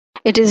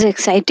It is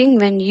exciting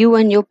when you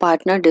and your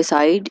partner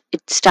decide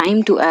it's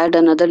time to add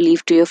another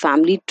leaf to your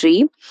family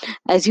tree.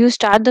 As you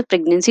start the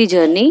pregnancy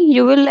journey,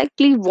 you will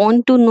likely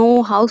want to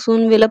know how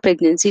soon will a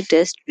pregnancy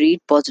test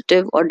read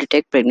positive or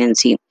detect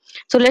pregnancy.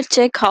 So let's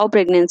check how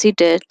pregnancy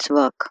tests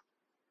work.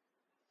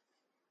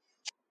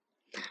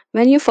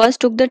 When you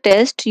first took the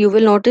test, you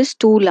will notice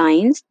two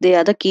lines. They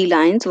are the key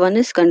lines. One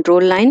is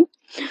control line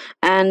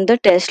and the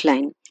test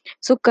line.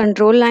 So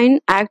control line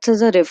acts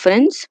as a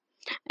reference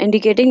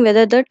indicating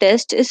whether the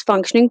test is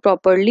functioning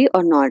properly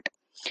or not.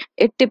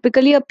 It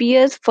typically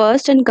appears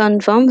first and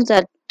confirms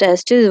that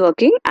test is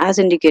working as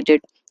indicated.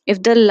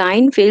 If the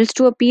line fails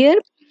to appear,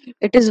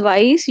 it is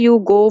wise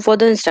you go for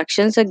the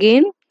instructions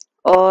again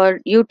or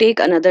you take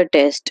another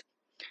test.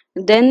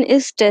 Then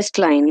is test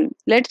line.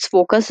 Let's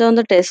focus on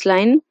the test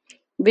line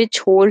which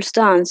holds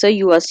the answer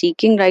you are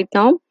seeking right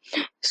now.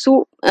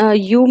 So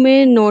you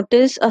may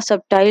notice a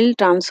subtle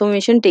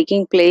transformation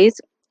taking place.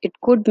 It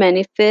could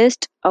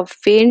manifest a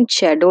faint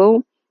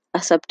shadow,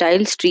 a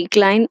subtle streak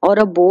line, or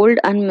a bold,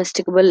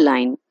 unmistakable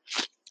line.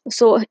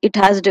 So it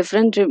has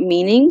different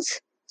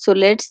meanings. So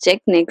let's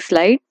check next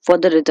slide for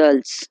the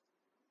results.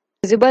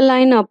 Visible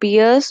line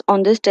appears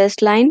on this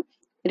test line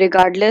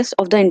regardless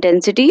of the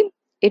intensity.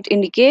 It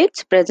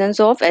indicates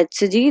presence of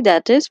HCG,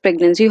 that is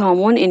pregnancy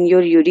hormone, in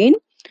your urine.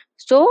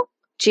 So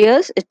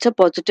cheers, it's a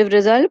positive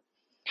result,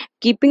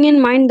 keeping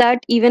in mind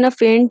that even a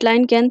faint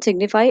line can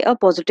signify a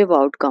positive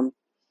outcome.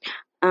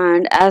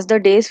 And as the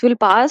days will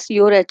pass,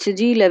 your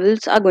HCG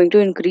levels are going to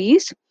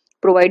increase,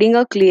 providing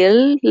a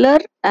clearer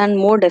and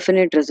more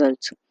definite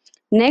results.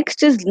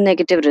 Next is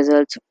negative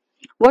results.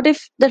 What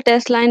if the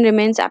test line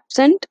remains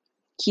absent,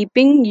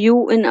 keeping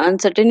you in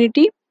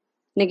uncertainty?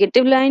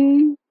 Negative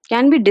line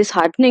can be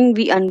disheartening,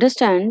 we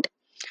understand,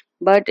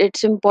 but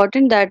it's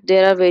important that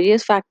there are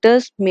various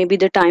factors. Maybe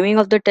the timing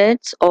of the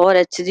tests or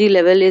HCG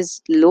level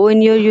is low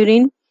in your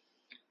urine.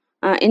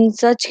 In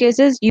such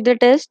cases, the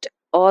test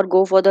or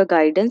go for the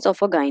guidance of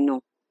a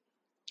gyno.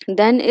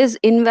 Then is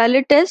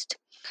invalid test.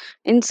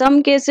 In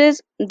some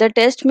cases, the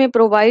test may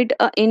provide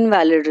a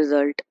invalid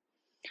result.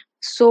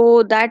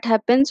 So that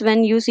happens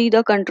when you see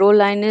the control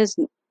line is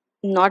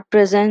not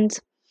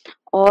present,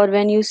 or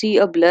when you see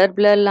a blur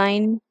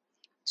line.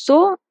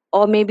 So,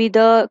 or maybe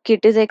the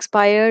kit is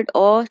expired,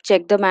 or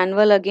check the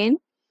manual again.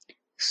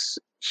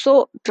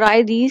 So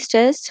try these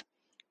tests.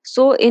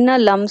 So in a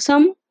lump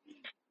sum,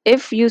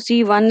 if you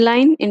see one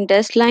line in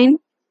test line,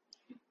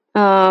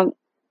 uh,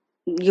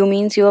 you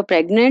means you are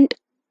pregnant.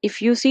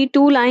 If you see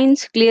two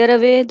lines clear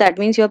away, that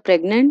means you are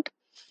pregnant.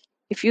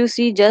 If you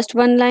see just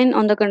one line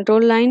on the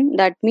control line,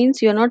 that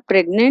means you're not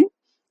pregnant.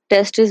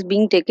 Test is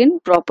being taken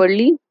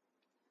properly.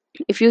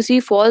 If you see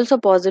false or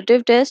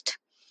positive test,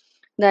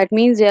 that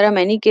means there are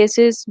many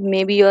cases.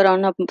 Maybe you're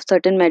on a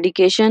certain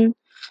medication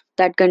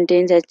that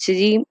contains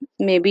HCG,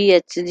 maybe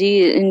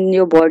HCG in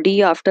your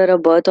body after a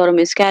birth or a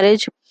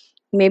miscarriage,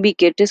 maybe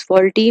kit is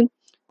faulty,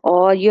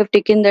 or you have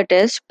taken the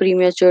test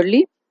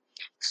prematurely.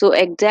 So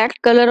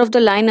exact color of the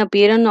line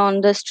appearance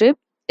on the strip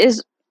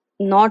is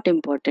not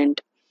important.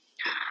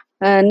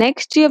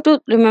 Next, you have to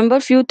remember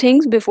few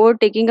things before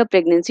taking a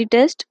pregnancy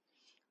test.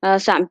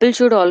 Sample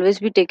should always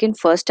be taken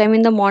first time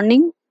in the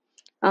morning.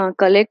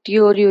 Collect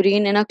your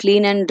urine in a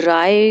clean and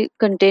dry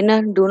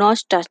container. Do not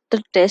touch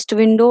the test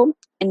window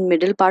in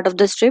middle part of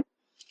the strip.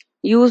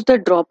 Use the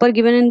dropper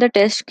given in the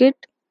test kit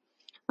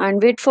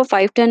and wait for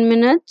 5-10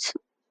 minutes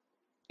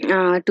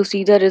to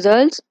see the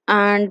results.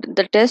 And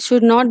the test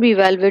should not be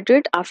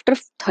evaluated after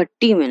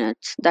 30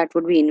 minutes. That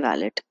would be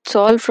invalid. It's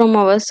all from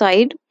our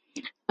side.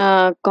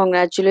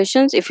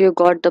 Congratulations if you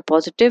got the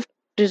positive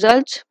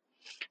results.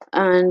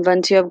 And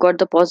once you have got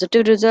the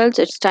positive results,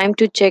 it's time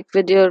to check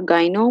with your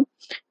gyno.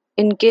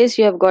 In case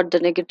you have got the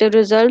negative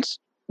results,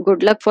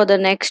 good luck for the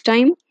next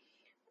time.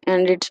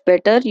 And it's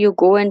better you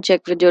go and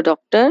check with your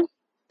doctor.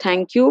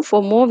 Thank you.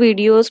 For more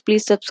videos,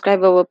 please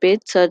subscribe our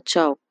page. Search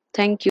out. Thank you.